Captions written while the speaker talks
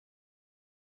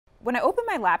When I open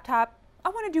my laptop, I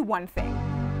want to do one thing: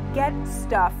 get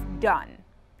stuff done.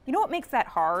 You know what makes that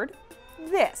hard?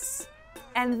 This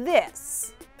and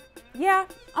this. Yeah,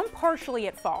 I'm partially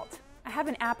at fault. I have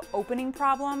an app opening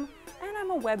problem, and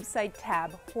I'm a website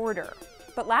tab hoarder.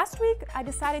 But last week, I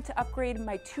decided to upgrade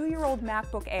my 2-year-old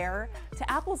MacBook Air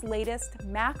to Apple's latest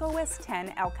Mac OS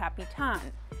X El Capitan,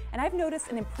 and I've noticed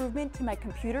an improvement to my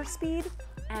computer speed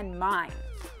and mine.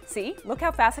 See, look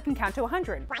how fast I can count to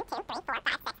 100. 1, 2, 3, 4, 5,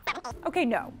 6, 7, 8. Okay,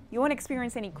 no, you won't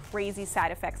experience any crazy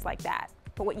side effects like that.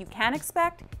 But what you can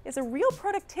expect is a real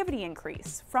productivity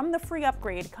increase from the free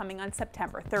upgrade coming on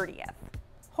September 30th.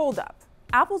 Hold up.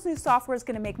 Apple's new software is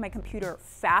going to make my computer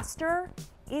faster.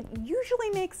 It usually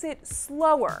makes it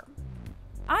slower.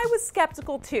 I was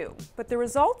skeptical too, but the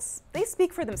results, they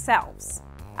speak for themselves.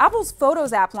 Apple's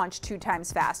Photos app launched 2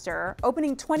 times faster,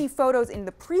 opening 20 photos in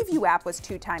the Preview app was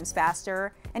 2 times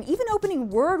faster, and even opening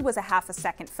Word was a half a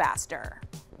second faster.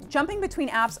 Jumping between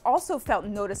apps also felt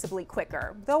noticeably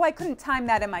quicker, though I couldn't time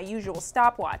that in my usual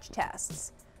stopwatch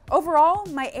tests. Overall,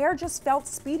 my Air just felt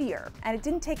speedier, and it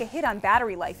didn't take a hit on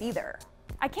battery life either.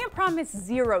 I can't promise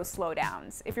 0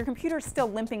 slowdowns. If your computer's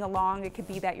still limping along, it could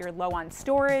be that you're low on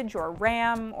storage or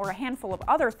RAM or a handful of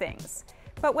other things.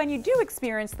 But when you do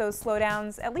experience those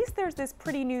slowdowns, at least there's this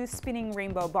pretty new spinning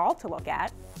rainbow ball to look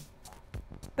at.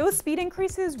 Those speed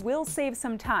increases will save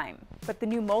some time, but the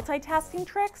new multitasking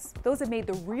tricks, those have made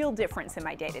the real difference in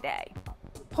my day-to-day.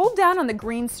 Hold down on the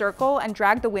green circle and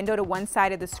drag the window to one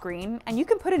side of the screen, and you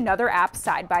can put another app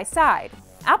side by side.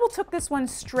 Apple took this one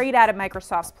straight out of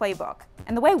Microsoft's playbook,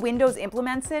 and the way Windows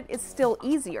implements it is still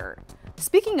easier.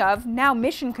 Speaking of, now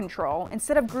Mission Control,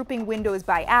 instead of grouping windows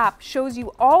by app, shows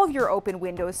you all of your open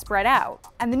windows spread out,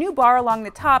 and the new bar along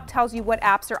the top tells you what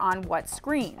apps are on what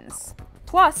screens.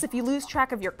 Plus, if you lose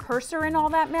track of your cursor in all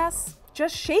that mess,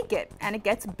 just shake it and it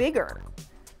gets bigger.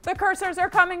 The cursors are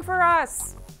coming for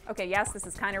us! Okay, yes, this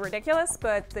is kind of ridiculous,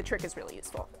 but the trick is really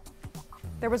useful.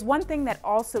 There was one thing that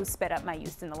also sped up my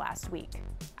use in the last week.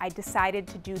 I decided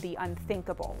to do the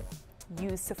unthinkable: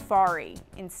 use Safari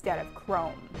instead of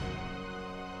Chrome.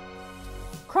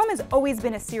 Chrome has always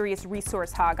been a serious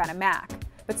resource hog on a Mac,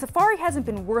 but Safari hasn't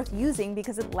been worth using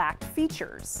because it lacked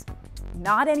features.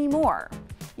 Not anymore.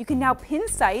 You can now pin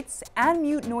sites and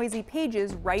mute noisy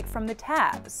pages right from the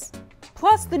tabs.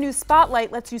 Plus, the new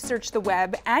Spotlight lets you search the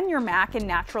web and your Mac in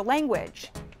natural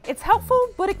language. It's helpful,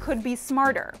 but it could be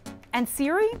smarter. And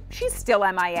Siri, she's still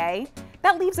MIA.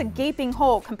 That leaves a gaping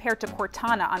hole compared to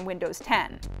Cortana on Windows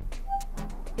 10.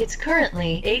 It's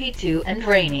currently 82 and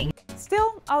raining.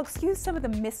 Still, I'll excuse some of the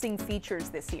missing features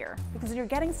this year, because if you're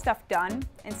getting stuff done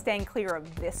and staying clear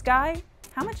of this guy,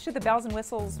 how much do the bells and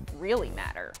whistles really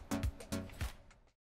matter?